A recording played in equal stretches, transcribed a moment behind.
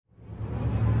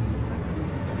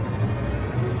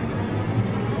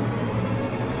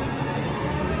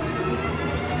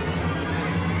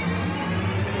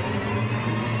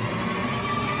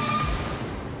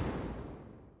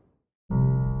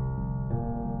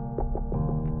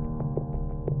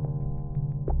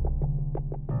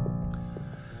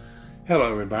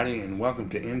Hello, everybody, and welcome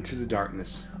to Into the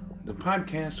Darkness, the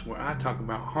podcast where I talk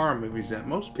about horror movies that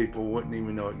most people wouldn't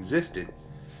even know existed.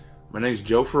 My name's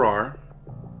Joe Farrar,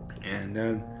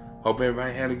 and hope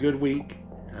everybody had a good week.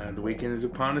 The weekend is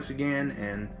upon us again,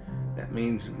 and that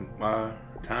means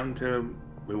time to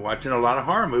be watching a lot of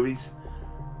horror movies.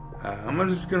 I'm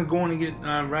just going to go on and get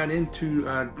right into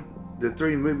the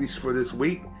three movies for this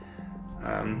week.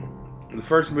 The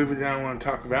first movie that I want to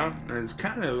talk about is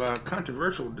kind of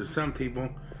controversial to some people.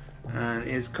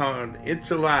 It's called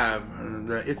It's Alive,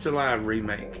 the It's Alive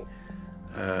remake.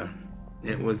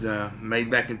 It was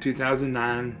made back in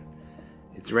 2009.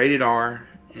 It's rated R,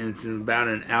 and it's about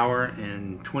an hour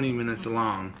and 20 minutes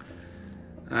long.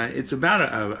 It's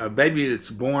about a baby that's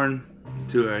born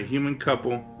to a human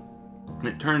couple.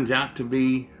 It turns out to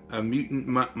be a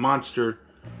mutant monster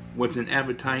with an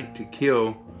appetite to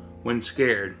kill when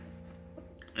scared.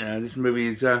 This movie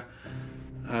is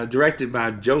directed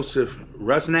by Joseph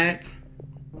Rusnak.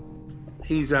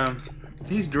 He's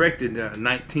directed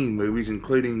 19 movies,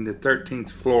 including The 13th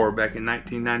Floor back in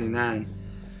 1999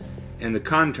 and The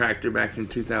Contractor back in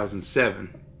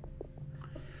 2007.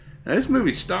 Now, this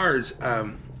movie stars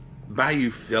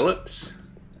Bayou Phillips.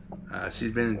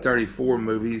 She's been in 34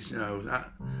 movies.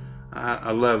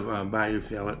 I love Bayou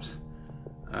Phillips.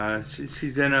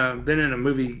 She's been in a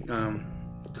movie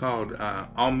called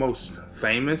Almost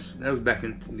Famous. That was back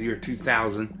in the year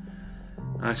 2000.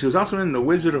 She was also in The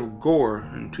Wizard of Gore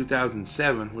in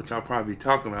 2007, which I'll probably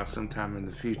talk about sometime in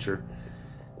the future.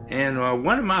 And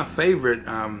one of my favorite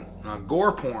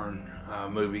gore porn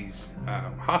movies,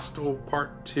 Hostel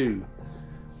Part 2,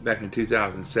 back in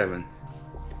 2007.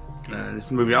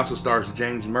 This movie also stars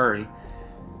James Murray.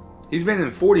 He's been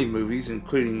in 40 movies,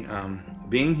 including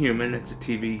Being Human. It's a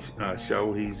TV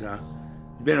show. He's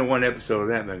been in one episode of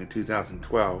that back in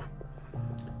 2012.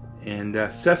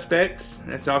 And Suspects,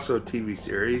 that's also a TV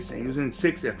series. He was in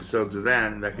 6 episodes of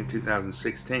that back in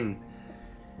 2016.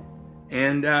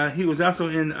 And he was also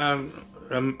in a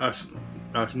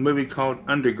movie called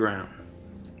Underground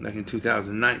back in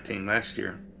 2019, last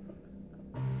year.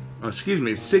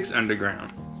 Six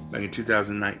Underground back in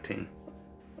 2019.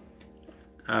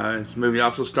 This movie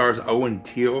also stars Owen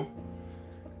Teale.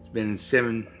 He's been in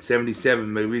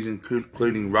 77 movies,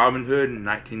 including Robin Hood in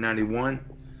 1991,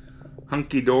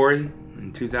 Hunky Dory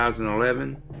in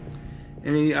 2011,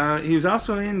 and he was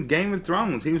also in Game of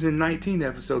Thrones. He was in 19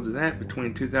 episodes of that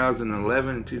between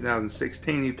 2011 and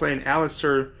 2016. He played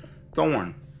Alistair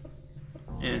Thorne.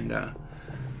 And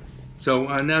so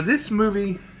now this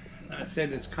movie, I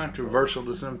said it's controversial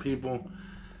to some people.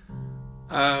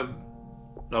 A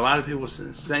lot of people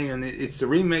saying it's the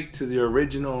remake to the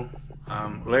original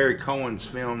Larry Cohen's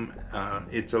film,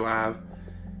 It's Alive.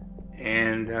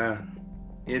 And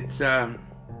it's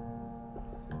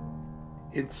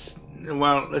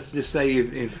well, let's just say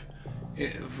if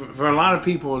for a lot of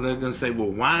people, they're going to say,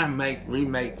 well, why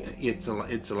remake It's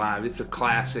Alive? It's a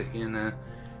classic and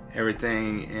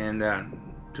everything. And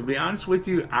to be honest with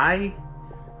you, I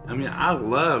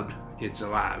loved It's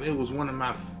Alive. It was one of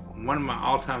my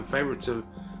all-time favorites of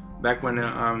back when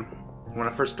I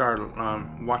first started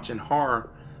watching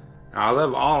horror. I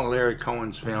love all of Larry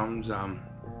Cohen's films.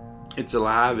 It's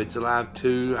Alive, It's Alive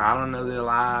 2, Island of the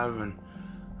Alive, and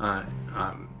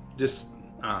just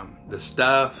The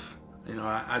Stuff.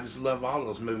 I just love all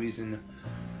those movies. And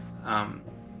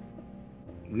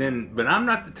but I'm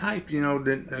not the type,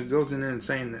 that goes in there and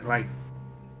saying that, like,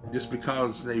 just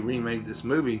because they remade this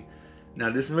movie.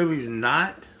 Now, this movie's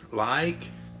not like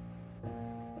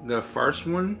the first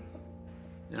one.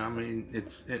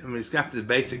 It's got the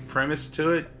basic premise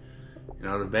to it.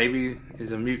 The baby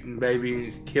is a mutant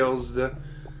baby, kills the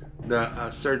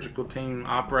surgical team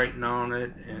operating on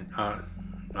it, and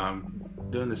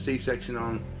doing the C-section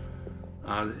on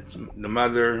it's the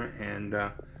mother, and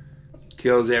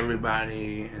kills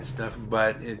everybody and stuff.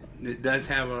 But it does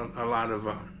have a lot of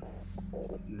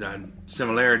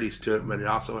similarities to it, but it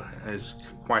also is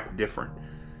quite different.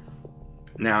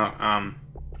 Now,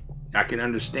 I can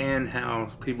understand how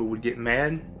people would get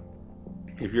mad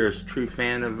if you're a true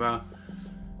fan of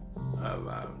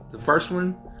the first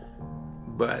one,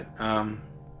 but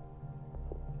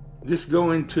just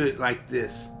go into it like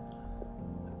this.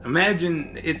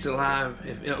 Imagine It's Alive.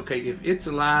 If It's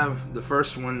Alive, the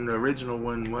first one, the original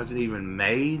one, wasn't even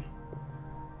made,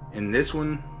 and this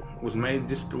one was made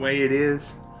just the way it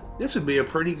is, this would be a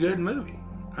pretty good movie.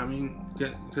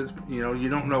 Because you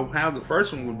don't know how the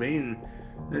first one would be, and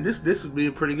this would be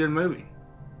a pretty good movie.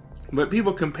 But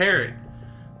people compare it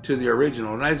to the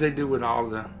original, as they do with all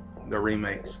the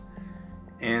remakes.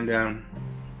 And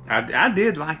I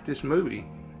did like this movie.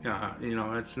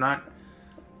 It's not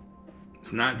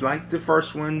It's not like the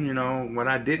first one. You know, what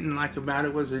I didn't like about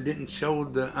it was it didn't show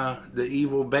the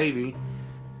evil baby,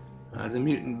 the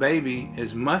mutant baby,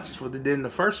 as much as what they did in the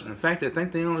first one. In fact, I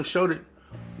think they only showed it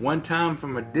one time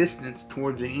from a distance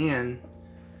towards the end,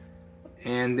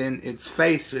 and then its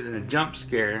face in a jump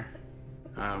scare,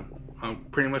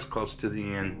 pretty much close to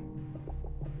the end.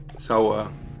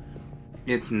 So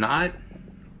it's not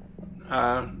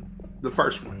the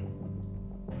first one.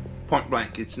 Point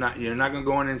blank, it's not. You're not gonna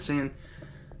go in and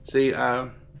see the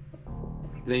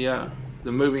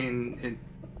movie and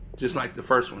just like the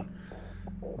first one.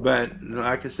 But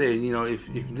like I said, you know,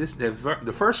 if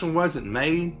the first one wasn't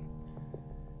made,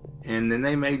 and then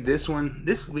they made this one,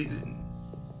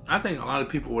 I think a lot of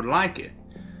people would like it.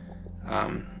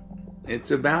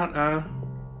 It's about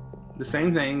the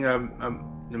same thing.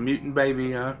 The mutant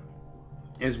baby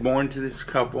is born to this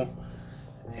couple,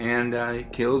 and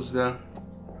it kills the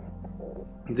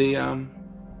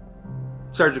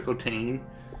surgical team.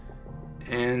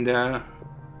 And the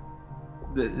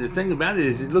thing about it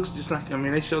is, it looks just like, I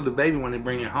mean, they show the baby when they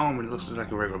bring it home, and it looks just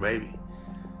like a regular baby.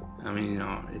 I mean, you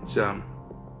know, it's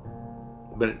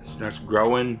but it starts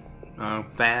growing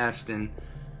fast, and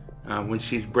when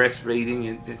she's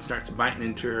breastfeeding, it starts biting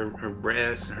into her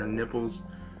breasts and her nipples.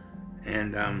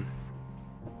 And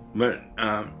but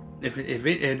if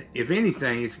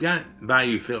anything, it's got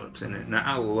Bayou Phillips in it. Now,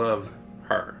 I love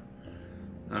her.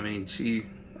 I mean,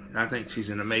 I think she's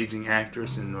an amazing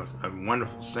actress and a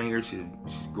wonderful singer. She's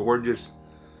gorgeous.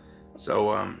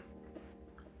 So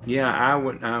yeah,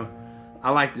 I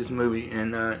like this movie.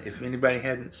 And if anybody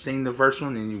hadn't seen the first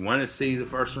one and you want to see the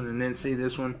first one and then see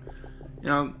this one, you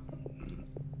know,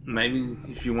 maybe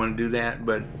if you want to do that,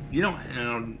 but you don't. You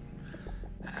know,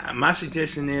 my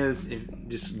suggestion is, if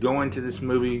just go into this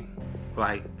movie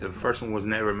like the first one was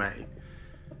never made.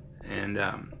 And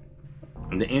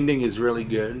the ending is really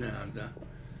good.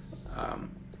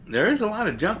 There is a lot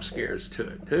of jump scares to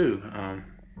it too.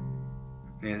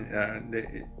 And I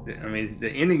mean, the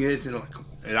ending isn't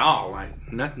at all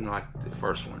like nothing like the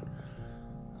first one.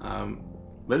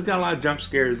 But it's got a lot of jump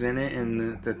scares in it,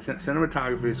 and the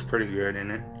cinematography is pretty good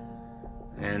in it.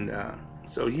 And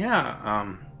so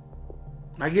yeah,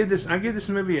 I give this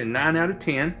movie a 9 out of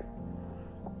 10.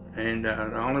 And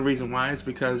the only reason why is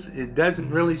because it doesn't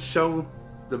really show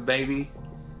the baby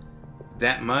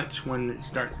that much when it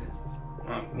starts.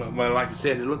 Well, like I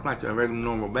said, it looked like a regular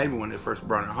normal baby when they first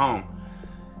brought it home.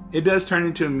 It does turn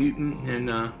into a mutant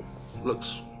and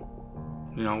looks,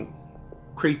 you know,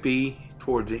 creepy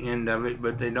towards the end of it,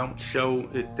 but they don't show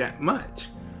it that much.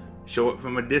 Show it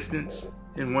from a distance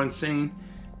in one scene,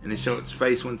 and they show its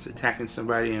face when it's attacking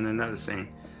somebody in another scene.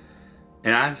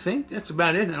 And I think that's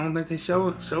about it. I don't think they show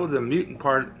the mutant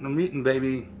part, the mutant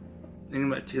baby, any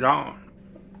much at all.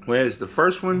 Whereas the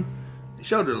first one, they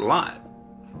showed it a lot.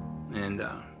 And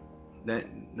that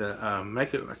the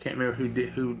makeup, I can't remember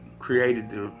who created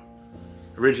the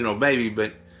original baby,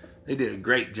 but they did a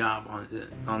great job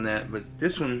on that. But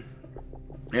this one,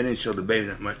 they didn't show the baby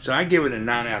that much. So I give it a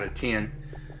 9 out of 10.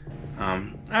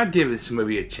 I'd give this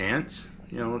movie a chance.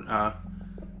 You know,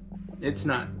 it's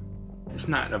not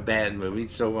a bad movie.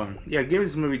 So yeah, give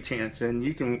this movie a chance, and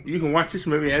you can watch this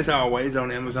movie as always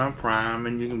on Amazon Prime,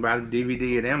 and you can buy the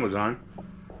DVD at Amazon.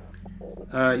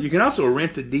 You can also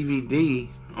rent the DVD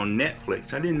on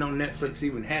Netflix. I didn't know Netflix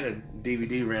even had a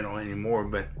DVD rental anymore,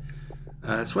 but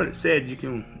that's what it said. You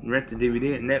can rent the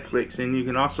DVD at Netflix, and you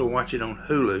can also watch it on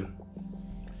Hulu.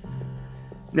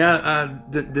 Now,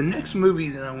 the next movie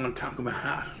that I want to talk about,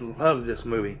 I love this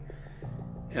movie.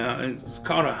 It's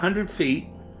called 100 Feet.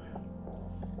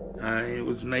 It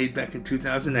was made back in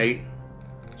 2008.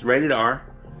 It's rated R,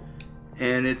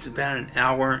 and it's about an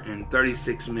hour and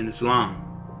 36 minutes long.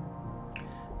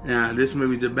 Now, this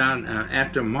movie's about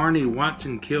after Marnie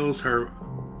Watson kills her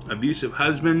abusive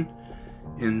husband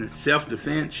in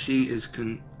self-defense, she is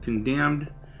condemned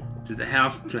to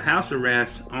house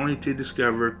arrest, only to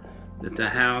discover that the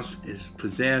house is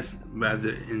possessed by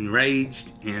the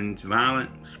enraged and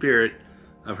violent spirit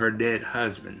of her dead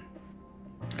husband.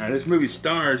 Now, this movie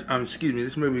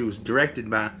this movie was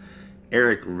directed by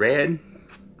Eric Red.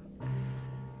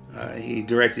 He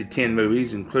directed 10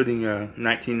 movies, including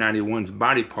 1991's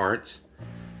Body Parts,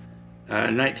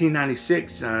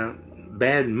 1996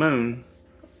 Bad Moon,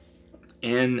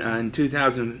 and in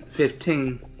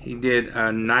 2015 he did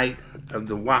Night of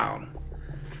the Wild.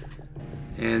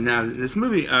 And now this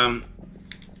movie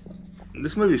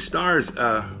stars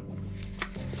I've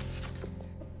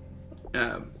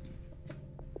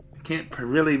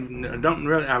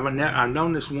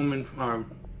known this woman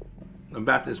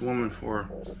about this woman for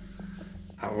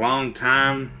a long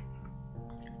time.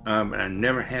 but I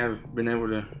never have been able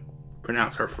to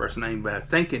pronounce her first name. But I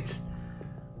think it's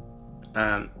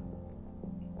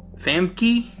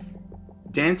Famke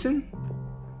Janssen.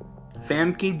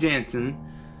 Famke Janssen.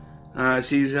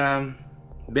 She's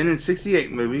been in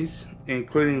 68 movies,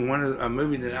 including a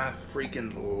movie that I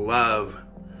freaking love.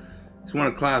 It's one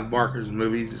of Clive Barker's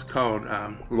movies. It's called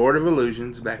Lord of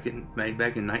Illusions, made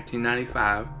back in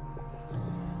 1995.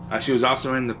 She was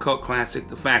also in the cult classic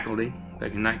The Faculty,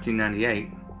 back in 1998.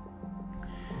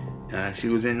 She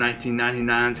was in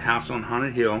 1999's House on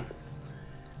Haunted Hill.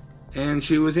 And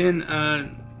she was in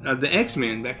the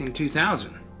X-Men back in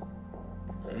 2000.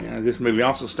 This movie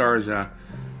also stars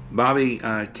Bobby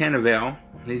Cannavale.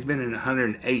 He's been in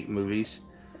 108 movies,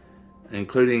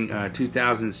 including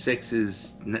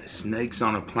 2006's Snakes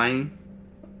on a Plane.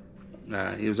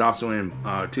 He was also in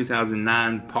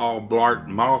 2009 Paul Blart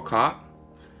Mall Cop.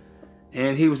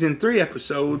 And he was in 3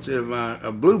 episodes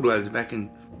of Blue Bloods back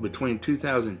in between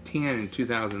 2010 and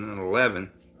 2011.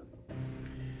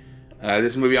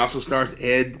 This movie also stars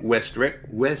Ed Westwick.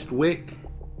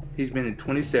 He's been in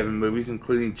 27 movies,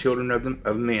 including Children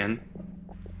of Men,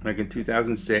 back in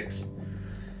 2006.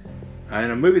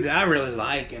 And a movie that I really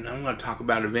like, and I'm going to talk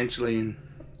about eventually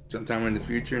sometime in the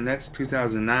future, and that's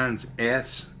 2009's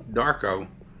S, Darko.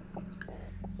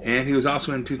 And he was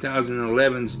also in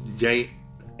 2011's J.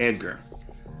 Edgar.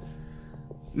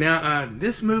 Now,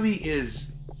 this movie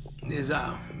is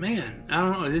man, I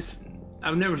don't know,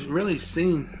 I've never really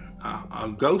seen a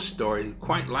ghost story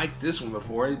quite like this one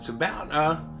before. It's about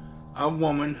a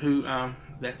woman who,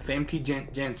 that Famke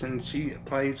Janssen, she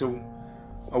plays a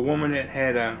woman that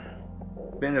had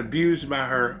been abused by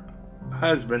her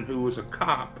husband, who was a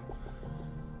cop,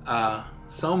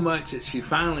 so much that she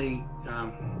finally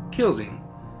kills him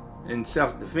in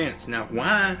self-defense. Now,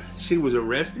 why she was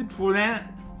arrested for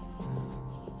that,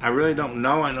 I really don't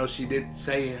know. I know she did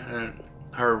say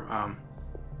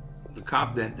the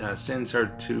cop that sends her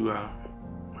to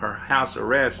her house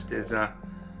arrest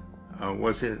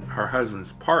was her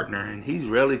husband's partner, and he's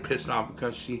really pissed off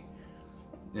because she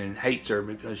hates her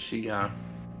because she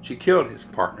killed his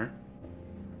partner.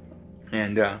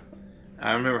 And I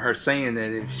remember her saying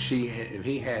that if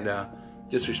he had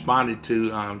just responded to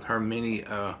her many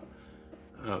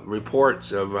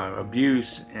reports of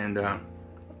abuse and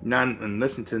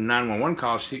listened to the 911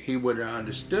 calls, he would have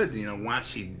understood, why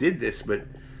she did this. But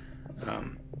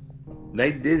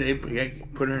they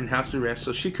put her in house arrest,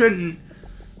 so she couldn't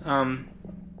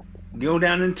go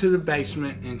down into the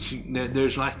basement. And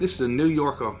there's like, this is a New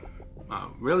Yorker,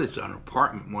 really it's an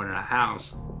apartment more than a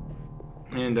house,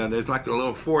 and there's like a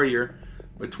little foyer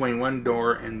between one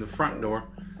door and the front door.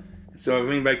 So if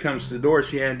anybody comes to the door,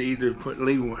 she had to either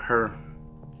leave her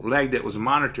leg that was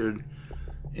monitored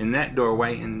in that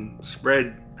doorway and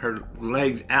spread her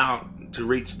legs out to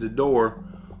reach the door,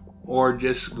 or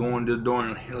just go into the door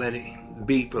and let it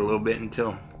beep a little bit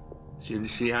until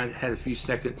she had a few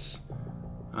seconds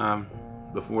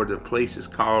before the police is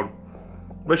called.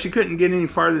 But she couldn't get any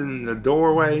farther than the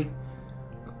doorway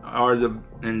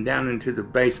and down into the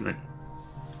basement.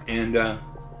 And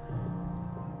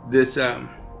this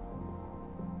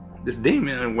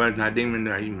demon, well, not demon,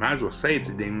 you might as well say it's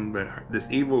a demon, but this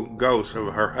evil ghost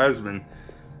of her husband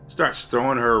starts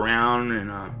throwing her around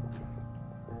and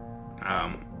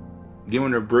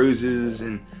giving her bruises.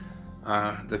 And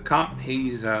the cop,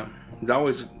 he's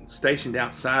always stationed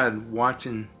outside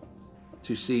watching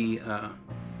to see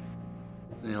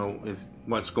if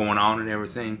what's going on and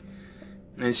everything.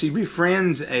 And she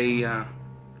befriends a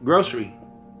grocery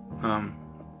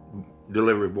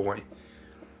delivery boy.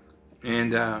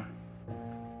 And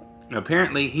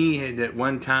apparently he had at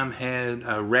one time had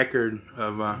a record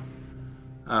of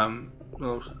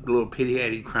little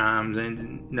petty crimes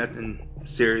and nothing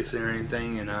serious or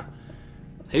anything. And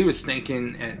he was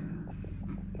thinking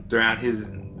throughout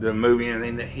the movie and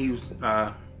everything that he was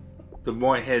the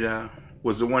boy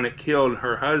was the one that killed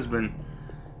her husband,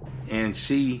 and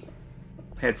she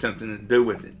had something to do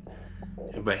with it.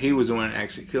 But he was the one that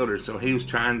actually killed her, so he was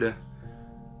trying to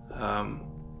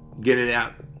get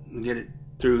it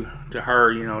through to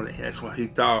her. That's what he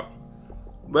thought.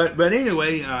 But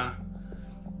anyway,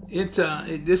 it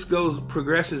just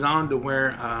progresses on to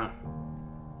where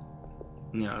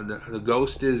the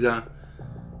ghost is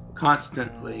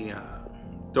constantly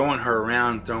throwing her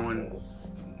around, throwing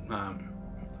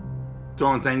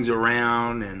things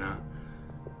around, and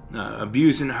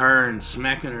abusing her and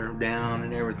smacking her down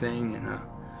and everything.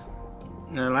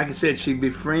 And like I said, she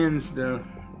befriends the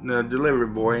delivery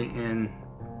boy and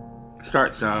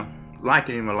starts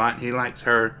liking him a lot. He likes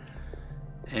her.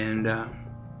 And now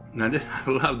I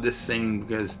love this scene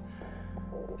because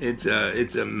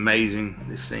it's amazing,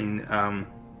 this scene.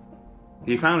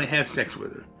 He finally has sex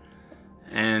with her,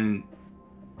 and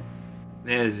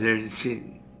as they're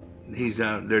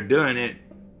doing it,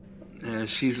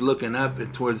 she's looking up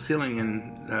towards the ceiling,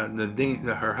 and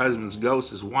her husband's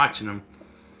ghost is watching them.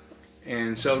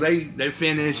 And so they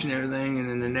finish and everything, and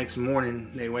then the next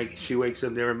morning she wakes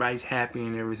up, everybody's happy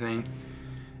and everything,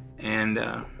 and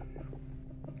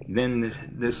then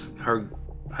this her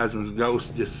husband's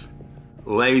ghost just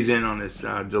lays in on this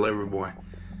delivery boy.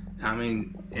 I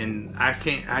mean, and I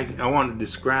want to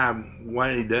describe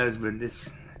what he does, but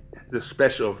the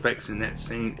special effects in that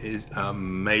scene is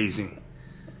amazing.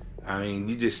 I mean,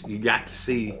 you got to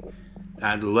see.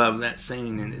 I love that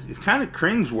scene, and it's kind of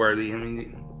cringeworthy. I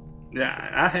mean,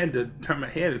 I had to turn my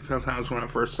head sometimes when I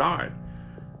first saw it.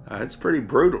 It's pretty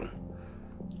brutal.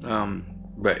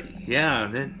 But yeah,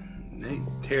 they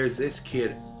tears this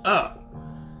kid up,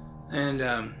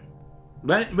 and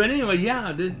but anyway,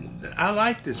 yeah, I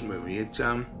like this movie. It's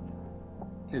a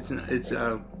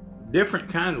different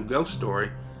kind of ghost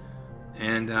story,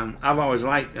 and I've always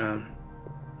liked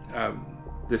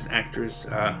this actress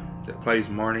that plays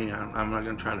Marnie. I'm not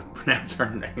going to try to pronounce her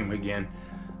name again.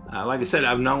 Like I said,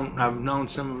 I've known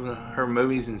some of her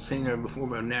movies and seen her before,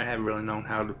 but I never have really known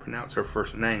how to pronounce her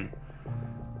first name.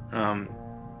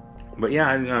 But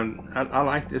yeah, I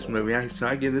like this movie. So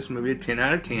I give this movie a 10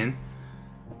 out of 10.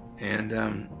 And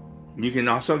you can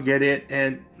also get it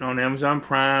on Amazon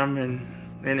Prime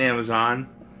and Amazon,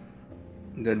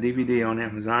 the DVD on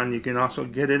Amazon. You can also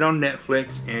get it on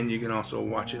Netflix, and you can also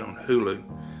watch it on Hulu.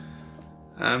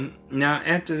 Now,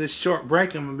 after this short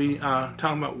break, I'm going to be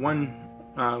talking about one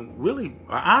really,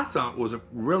 I thought was a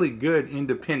really good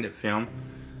independent film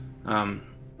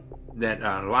that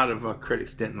a lot of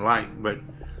critics didn't like. But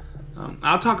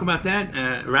I'll talk about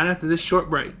that right after this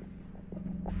short break.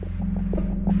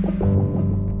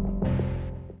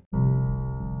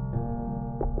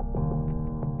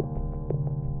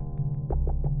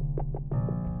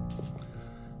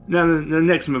 Now, the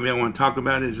next movie I want to talk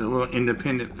about is a little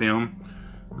independent film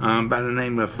by the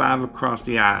name of Five Across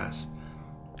the Eyes.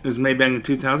 It was made back in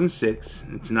 2006.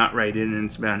 It's not rated, and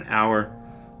it's about an hour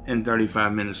and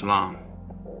 35 minutes long.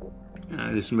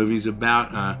 This movie is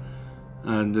about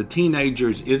the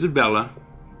teenagers Isabella,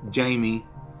 Jamie,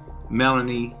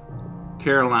 Melanie,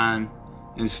 Caroline,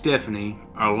 and Stephanie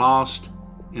are lost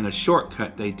in a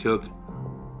shortcut they took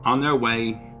on their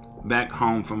way back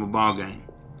home from a ball game.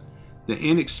 The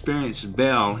inexperienced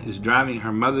Belle is driving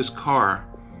her mother's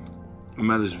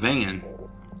van,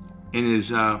 and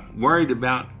is worried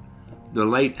about the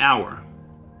late hour.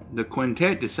 The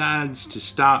quintet decides to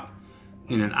stop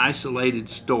in an isolated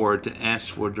store to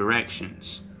ask for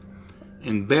directions,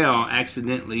 and Belle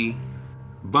accidentally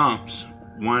bumps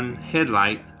one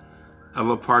headlight of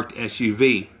a parked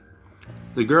SUV.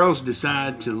 The girls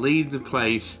decide to leave the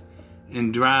place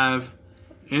and drive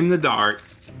in the dark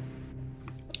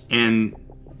and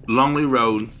lonely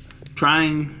road,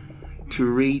 trying to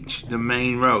reach the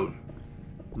main road.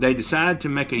 They decide to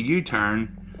make a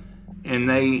U-turn, and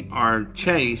they are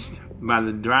chased by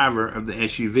the driver of the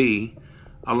SUV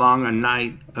along a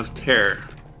night of terror.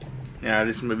 Now,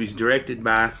 this movie is directed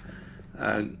by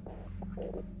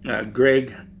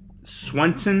Greg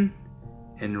Swanson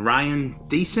and Ryan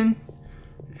Thiessen,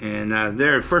 and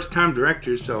they're first-time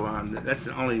directors, so that's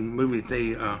the only movie that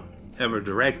they ever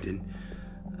directed.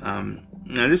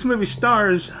 Now, this movie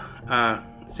stars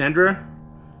Sandra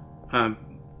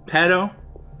Paddock.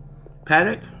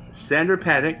 Sandra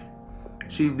Paddock.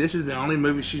 This is the only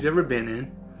movie she's ever been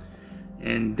in.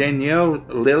 And Danielle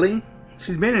Lilly.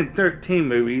 She's been in 13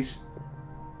 movies,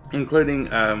 including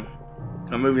a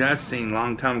movie I've seen a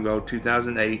long time ago,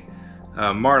 2008,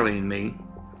 Marley and Me.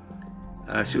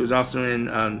 She was also in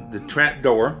The Trap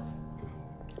Door,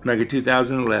 back in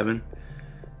 2011,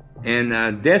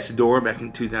 and Death's Door, back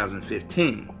in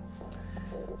 2015.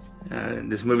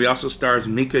 This movie also stars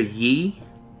Mika Yee.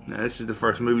 Now, this is the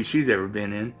first movie she's ever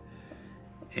been in.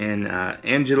 And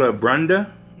Angela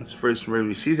Brunda. That's the first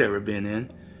movie she's ever been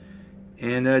in.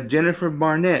 And Jennifer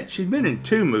Barnett. She's been in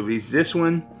 2 movies. This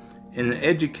one and The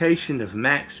Education of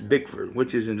Max Bickford,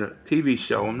 which is a TV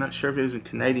show. I'm not sure if it was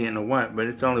Canadian or what, but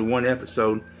it's only 1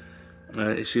 episode.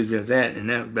 She's been that, and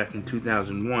that was back in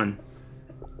 2001.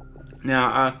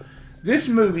 Now, this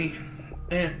movie,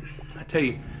 and I tell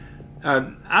you,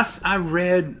 I've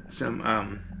read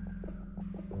some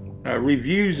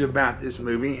reviews about this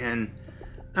movie, and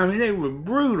I mean, they were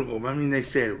brutal. I mean, they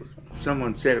said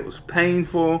someone said it was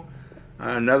painful.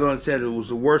 Another one said it was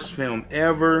the worst film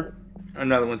ever.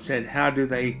 Another one said, how do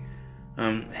they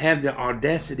have the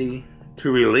audacity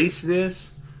to release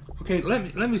this Okay,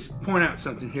 let me point out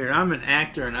something here. I'm an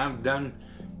actor and I've done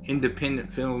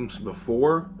independent films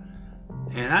before,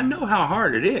 and I know how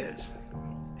hard it is,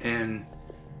 and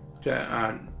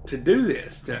to do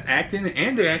this, to act in it,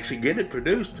 and to actually get it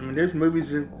produced. I mean, there's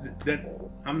movies that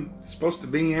I'm supposed to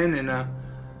be in,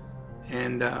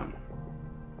 and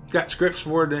got scripts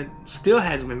for that still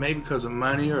hasn't been made because of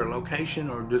money or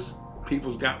location or just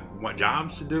people's got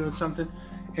jobs to do or something.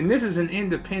 And this is an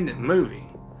independent movie,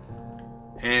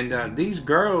 and these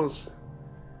girls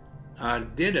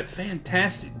did a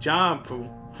fantastic job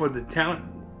for the talent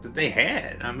that they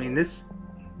had. I mean, this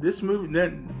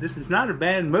movie, this is not a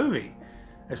bad movie,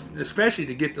 especially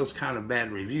to get those kind of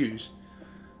bad reviews.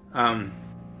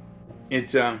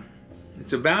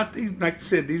 It's about these, like I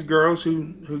said, these girls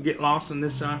who get lost on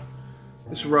this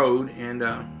road and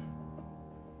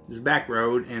this back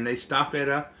road, and they stop at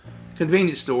a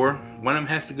convenience store. One of them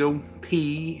has to go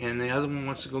pee, and the other one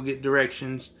wants to go get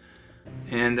directions.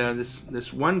 And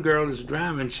this one girl is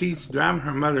driving. She's driving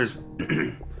her mother's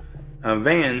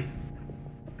van,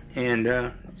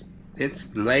 and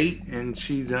it's late, and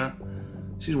she's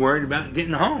worried about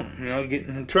getting home,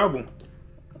 getting in trouble.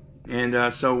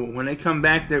 And so when they come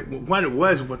back,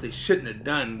 what they shouldn't have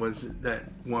done was that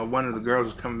while one of the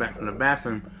girls was coming back from the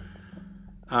bathroom,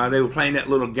 they were playing that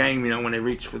little game, when they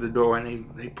reach for the door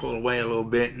and they pull away a little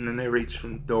bit, and then they reach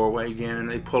from the doorway again and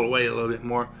they pull away a little bit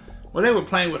more. Well, they were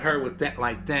playing with her with that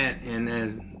like that, and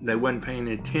then they wasn't paying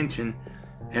attention,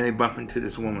 and they bump into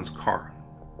this woman's car,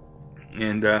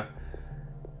 and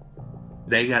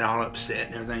they got all upset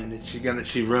and everything that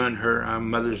she ruined her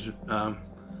mother's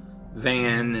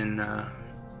van,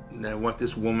 and what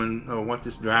this woman or what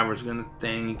this driver's gonna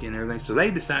think and everything. So they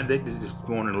decided they just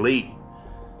going to leave.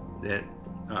 That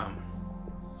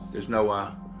there's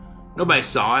nobody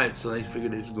saw it, so they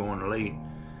figured it's going to leave.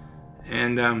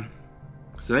 And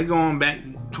so they go on back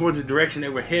towards the direction they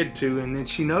were headed to, and then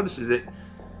she notices that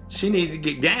she needed to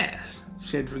get gas.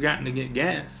 She had forgotten to get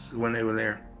gas when they were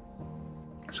there.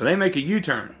 So they make a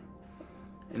U-turn,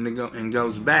 and they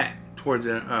goes back towards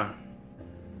the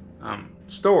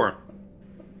store.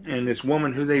 And this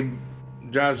woman who they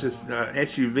drives this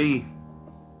SUV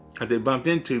that they bumped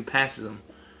into passes them.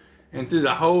 And through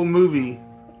the whole movie,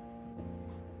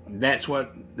 that's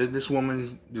what this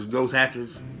woman just goes after,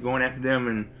 going after them,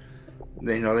 and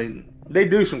they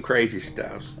do some crazy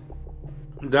stuff.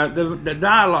 The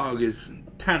dialogue is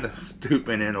kind of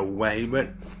stupid in a way, but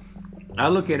I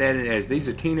look at it as these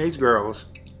are teenage girls,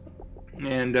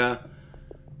 and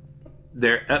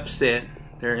they're upset.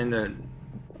 They're in a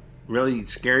really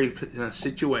scary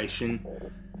situation,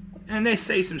 and they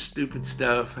say some stupid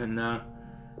stuff, and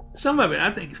some of it I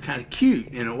think is kind of cute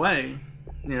in a way,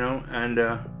 and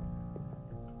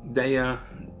they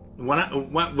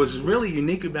what was really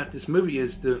unique about this movie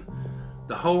is the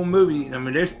whole movie. I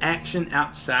mean, there's action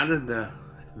outside of the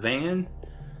van,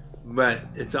 but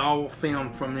it's all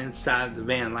filmed from inside the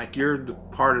van. Like you're the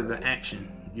part of the action.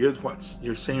 You're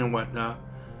seeing what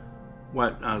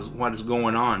is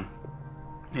going on,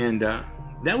 and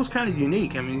that was kind of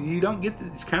unique. I mean, you don't get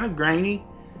it's kind of grainy,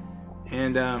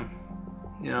 and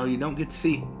you don't get to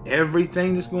see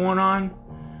everything that's going on.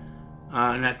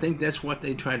 And I think that's what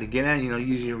they tried to get at.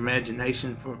 Use your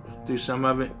imagination through some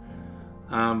of it.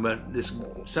 But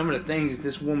some of the things that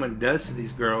this woman does to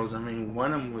these girls. I mean,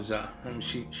 one of them was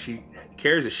she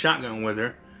carries a shotgun with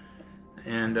her,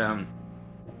 and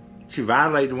she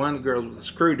violated one of the girls with a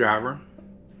screwdriver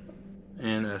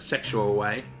in a sexual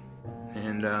way,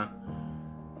 and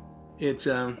it's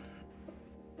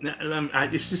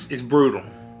brutal.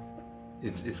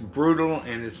 It's brutal,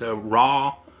 and it's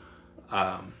raw.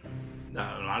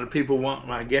 A lot of people want,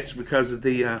 I guess, because of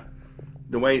the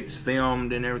way it's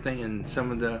filmed and everything, and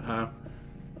some of the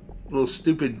little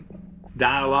stupid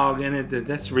dialogue in it.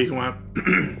 That's the reason why.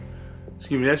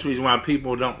 Excuse me. That's the reason why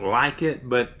people don't like it.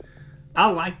 But I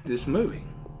like this movie.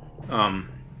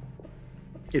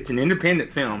 It's an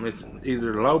independent film. It's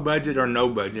either low budget or no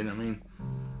budget. I mean,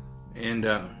 and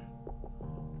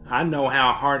I know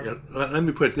how hard. Let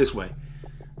me put it this way.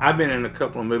 I've been in a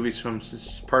couple of movies from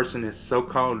this person, this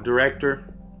so-called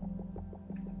director,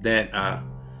 that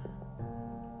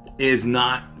is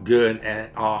not good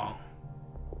at all.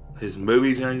 His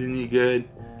movies aren't any good.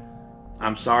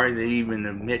 I'm sorry to even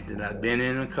admit that I've been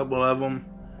in a couple of them,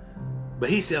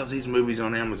 but he sells these movies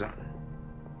on Amazon.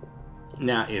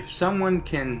 Now, if someone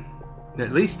can,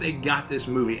 at least they got this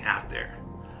movie out there.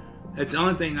 That's the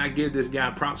only thing I give this guy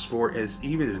props for, is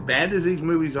even as bad as these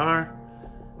movies are,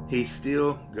 he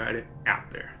still got it out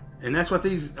there, and that's what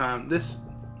these this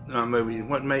movie,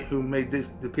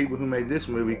 the people who made this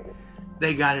movie,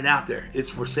 they got it out there. It's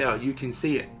for sale. You can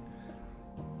see it,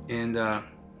 and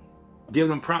give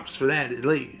them props for that at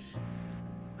least.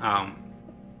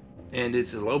 And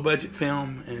it's a low budget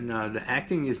film, and the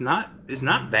acting is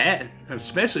not bad,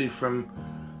 especially from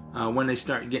when they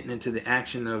start getting into the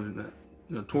action of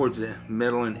towards the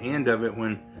middle and end of it,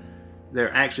 when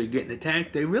they're actually getting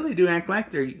attacked. They really do act like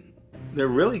they're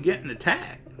really getting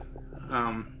attacked.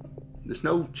 There's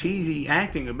no cheesy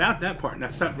acting about that part. Now,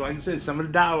 like I said, some of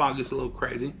the dialogue is a little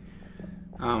crazy,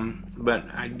 but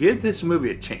I give this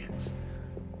movie a chance.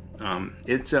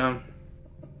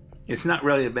 It's not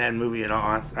really a bad movie at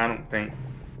all, I don't think.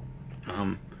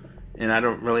 And I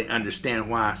don't really understand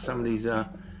why some of these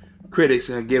critics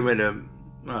give it a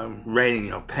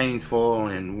rating, painful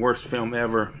and worst film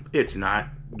ever. It's not.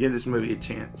 Give this movie a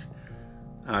chance.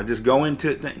 Just go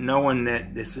into it knowing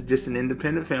that this is just an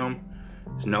independent film.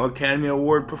 There's no Academy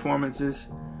Award performances.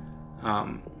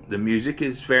 The music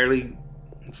is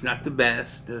it's not the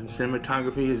best. The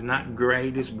cinematography is not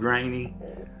great. It's grainy.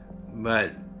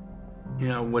 But,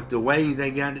 with the way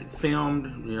they got it filmed,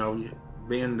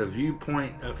 being the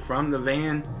viewpoint from the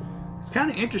van, it's kind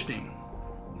of interesting.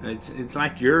 It's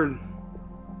like you're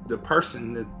the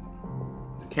person, the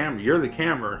camera. You're the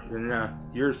camera, and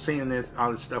you're seeing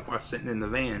all this stuff while sitting in the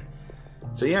van.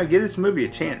 So yeah, give this movie a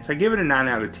chance. I give it a 9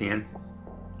 out of 10.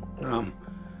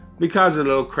 Because of the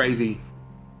little crazy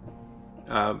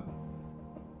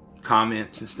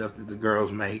comments and stuff that the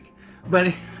girls make.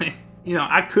 But,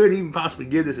 I could even possibly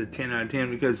give this a 10 out of 10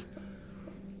 because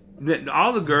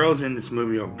all the girls in this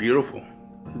movie are beautiful.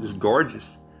 They're just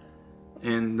gorgeous.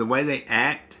 And the way they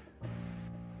act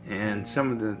and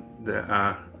some of the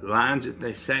lines that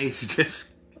they say is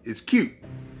it's cute.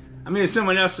 I mean, if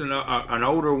someone else, an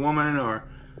older woman or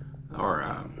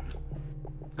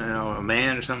a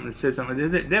man or something that said something,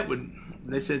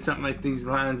 they said something like these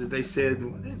lines that they said,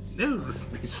 it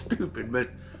would be stupid, but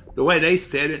the way they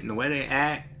said it and the way they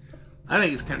act, I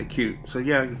think it's kind of cute. So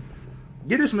yeah,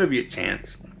 give this movie a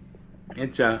chance.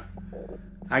 It's I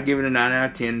give it a 9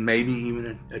 out of 10, maybe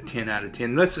even a 10 out of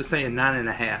 10. Let's just say a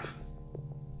 9.5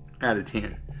 out of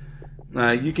 10.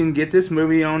 You can get this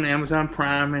movie on Amazon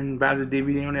Prime and buy the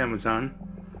DVD on Amazon.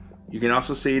 You can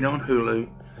also see it on Hulu.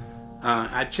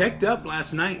 I checked up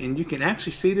last night, and you can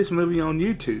actually see this movie on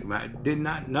YouTube. I did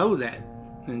not know that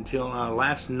until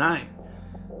last night.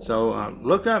 So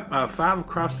look up Five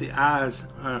Across the Eyes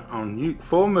on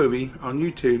full movie on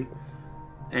YouTube,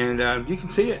 and you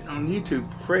can see it on YouTube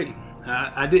for free.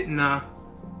 I didn't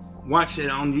watch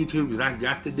it on YouTube because I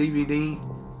got the DVD,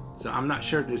 so I'm not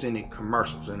sure if there's any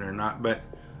commercials in there or not. But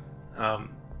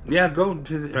yeah, go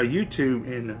to YouTube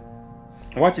and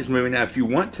watch this movie. Now, if you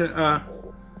want to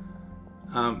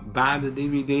buy the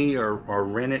DVD or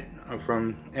rent it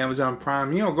from Amazon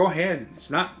Prime, go ahead. It's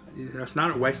not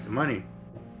a waste of money.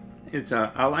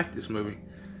 I like this movie.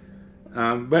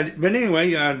 But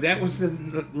anyway, that was the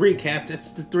recap.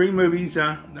 That's the 3 movies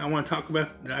I want to talk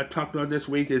about. That I talked about this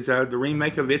week is the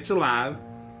remake of It's Alive.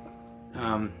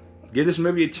 Give this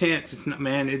movie a chance. It's not,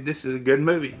 man. This is a good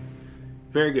movie,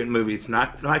 very good movie. It's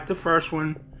not like the first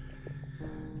one.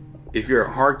 If you're a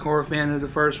hardcore fan of the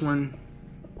first one,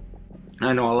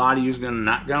 I know a lot of you are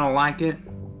not gonna like it.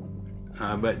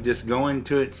 But just go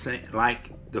into it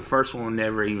like the first one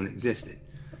never even existed,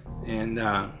 and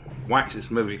watch this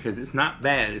movie because it's not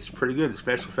bad. It's pretty good. The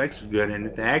special effects is good in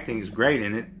it. The acting is great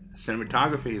in it. The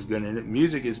cinematography is good in it.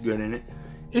 Music is good in it.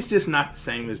 It's just not the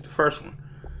same as the first one.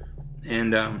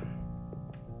 And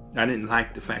I didn't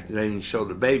like the fact that they didn't show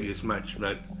the baby as much,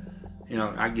 but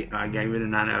I gave it a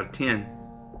 9 out of 10.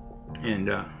 And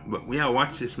but yeah,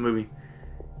 watch this movie.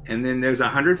 And then there's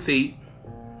 100 Feet,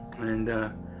 and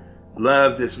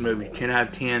love this movie. 10 out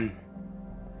of 10.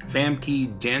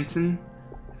 Famke Janssen,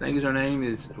 I think is her name,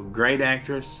 is a great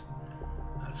actress.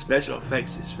 Special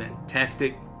effects is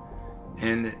fantastic,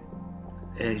 and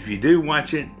if you do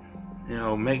watch it,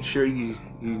 make sure you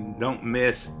don't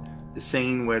miss the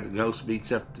scene where the ghost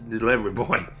beats up the delivery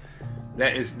boy.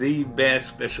 That is the best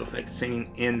special effects scene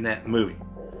in that movie.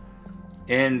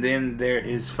 And then there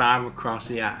is Five Across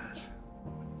the Eyes.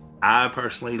 I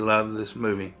personally love this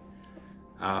movie.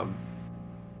 A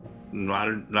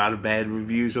lot of bad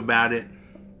reviews about it.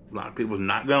 A lot of people's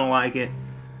not gonna like it,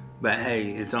 but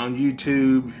hey, it's on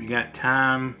YouTube. If you got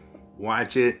time,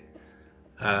 watch it.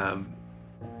 If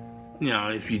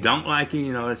you don't like it,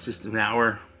 it's just an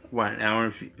hour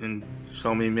and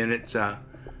so many minutes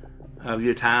of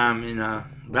your time. And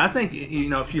but I think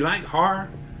if you like horror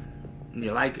and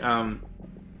you like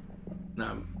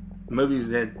movies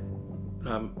that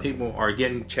people are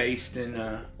getting chased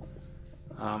and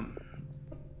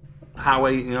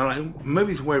highway, like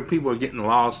movies where people are getting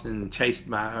lost and chased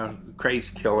by a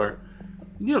crazy killer,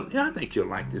 I think you'll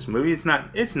like this movie. It's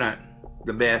not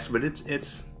the best, but it's a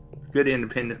good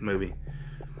independent movie.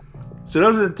 So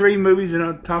those are the 3 movies that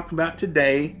I'll talk about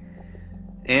today.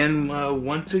 And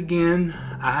once again,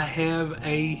 I have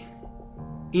a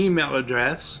email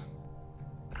address.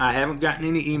 I haven't gotten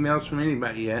any emails from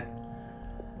anybody yet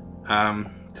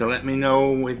to let me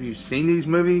know if you've seen these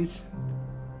movies,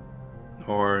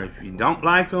 or if you don't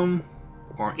like them,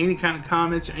 or any kind of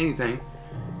comments or anything.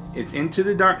 It's Into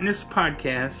the Darkness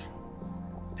Podcast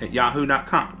at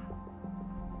yahoo.com.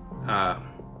 I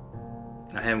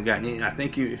haven't gotten any. I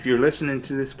think if you're listening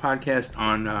to this podcast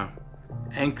on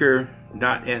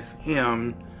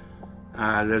anchor.fm,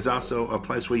 there's also a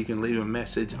place where you can leave a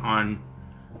message on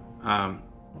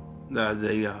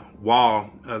the wall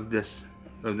of this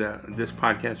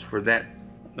podcast for that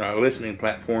listening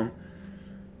platform.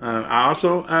 I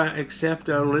also accept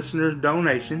a listener's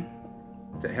donation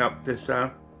to help this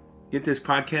get this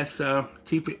podcast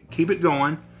keep it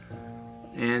going.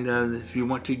 And if you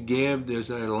want to give,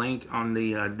 there's a link on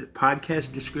the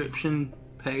podcast description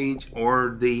page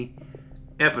or the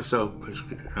episode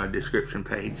description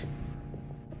page.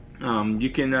 You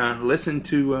can listen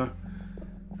to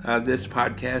this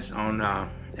podcast on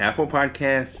Apple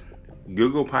Podcasts,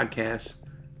 Google Podcasts,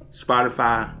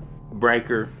 Spotify,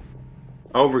 Breaker,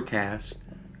 Overcast,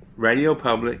 Radio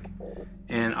Public,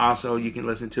 and also you can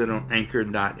listen to it on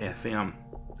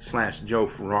anchor.fm/Joe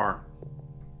Farrar.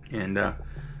 And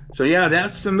so yeah,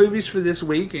 that's the movies for this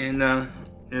week, and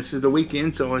this is the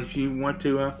weekend, so if you want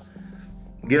to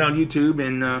get on YouTube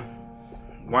and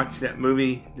watch that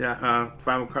movie,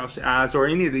 Five Across the Eyes, or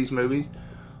any of these movies,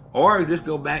 or just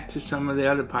go back to some of the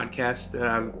other podcasts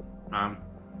that I've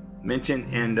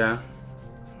mentioned and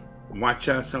watch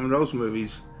some of those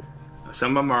movies.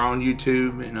 Some of them are on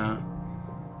YouTube and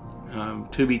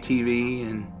Tubi TV,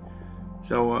 and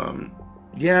so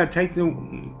yeah,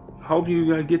 hope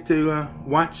you get to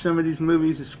watch some of these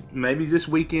movies maybe this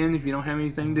weekend if you don't have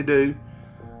anything to do.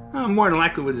 More than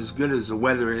likely, with as good as the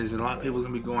weather is, and a lot of people are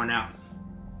going to be going out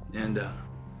and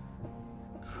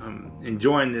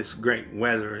enjoying this great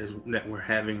weather that we're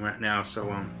having right now.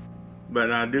 So, but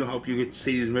I do hope you get to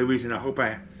see these movies, and I hope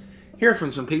I hear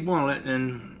from some people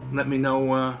and let me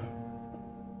know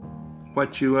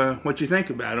what you think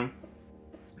about them.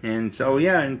 And so,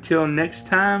 yeah, until next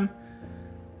time,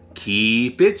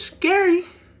 keep it scary.